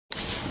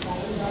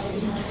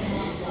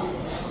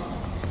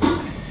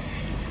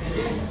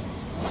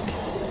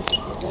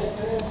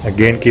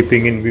Again,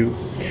 keeping in view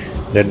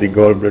that the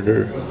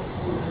gallbladder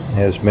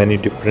has many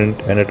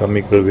different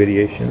anatomical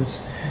variations,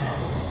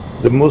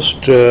 the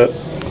most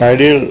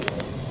ideal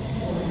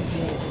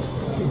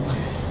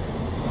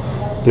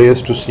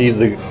place to see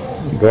the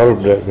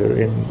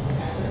gallbladder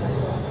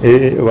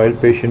while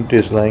patient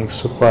is lying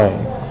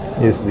supine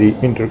is the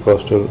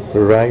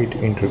right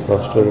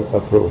intercostal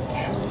approach,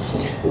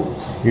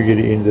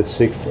 usually in the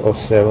 6th or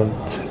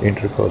 7th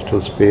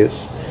intercostal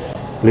space.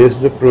 Place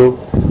the probe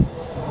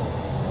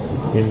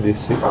in the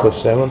 6th or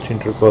 7th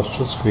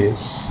intercostal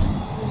space,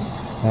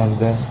 and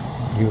then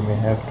you may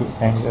have to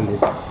angle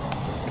it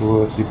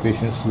towards the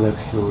patient's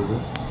left shoulder.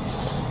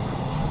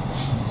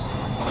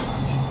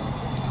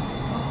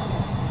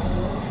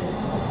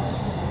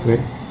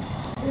 Okay.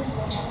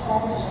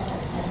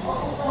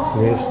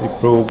 Place the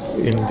probe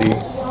in the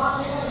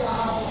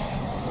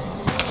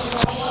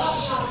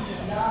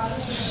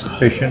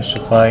patient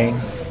supine.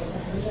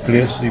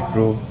 Place the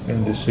probe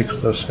in the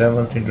 6th or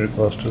 7th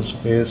intercostal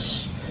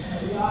space.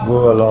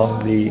 Go along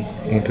the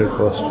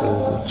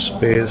intercostal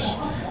space,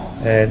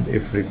 and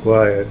if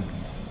required,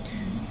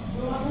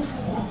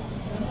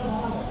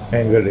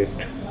 angle it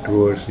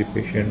towards the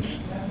patient's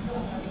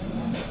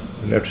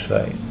left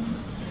side.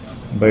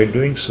 By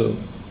doing so,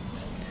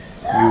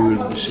 you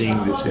will be seeing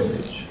this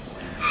image.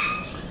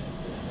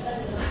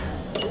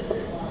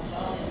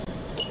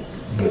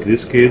 In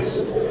this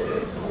case,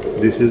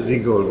 this is the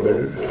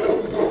gallbladder,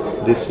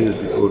 this is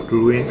the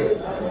portal vein,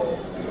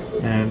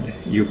 and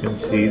you can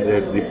see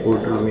that the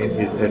portal vein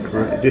is at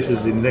right. This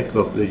is the neck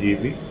of the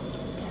GB,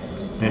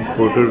 and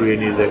portal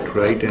vein is at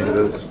right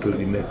angles to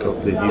the neck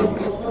of the GB.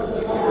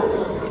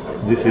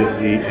 This is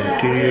the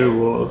anterior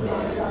wall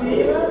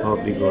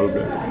of the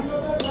gallbladder.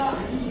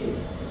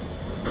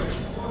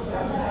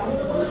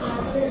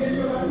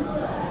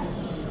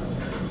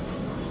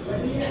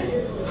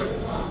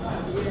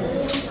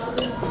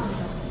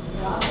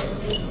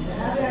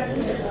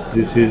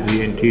 This is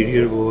the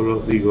anterior wall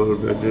of the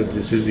gallbladder,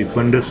 this is the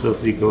fundus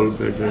of the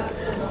gallbladder,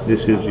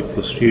 this is the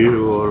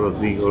posterior wall of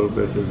the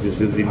gallbladder, this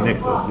is the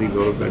neck of the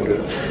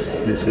gallbladder,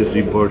 this is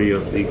the body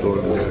of the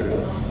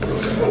gallbladder.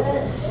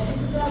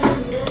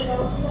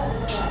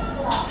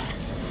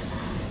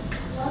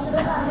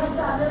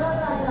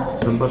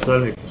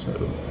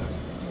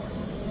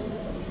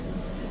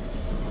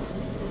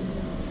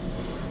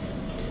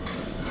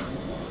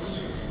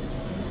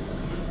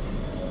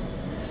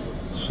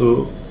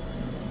 So,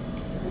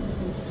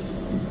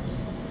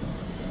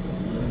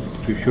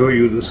 to show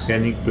you the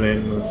scanning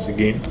plan once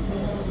again,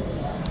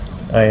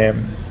 I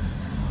am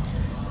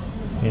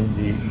in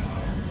the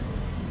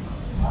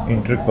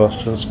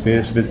intercostal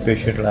space with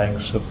patient lying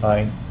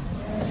supine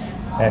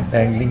and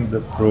angling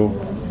the probe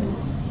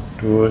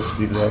towards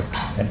the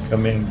left and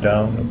coming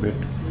down a bit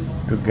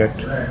to get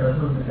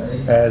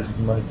as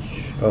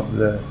much of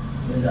the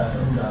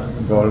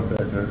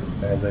gallbladder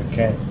as I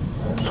can.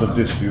 So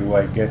this view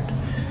I get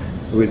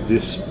with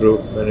this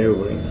probe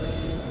maneuvering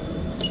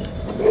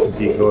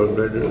the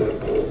gallbladder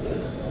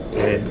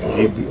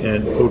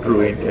and portal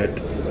vein at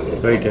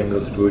right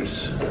angles to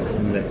its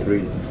neck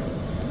region.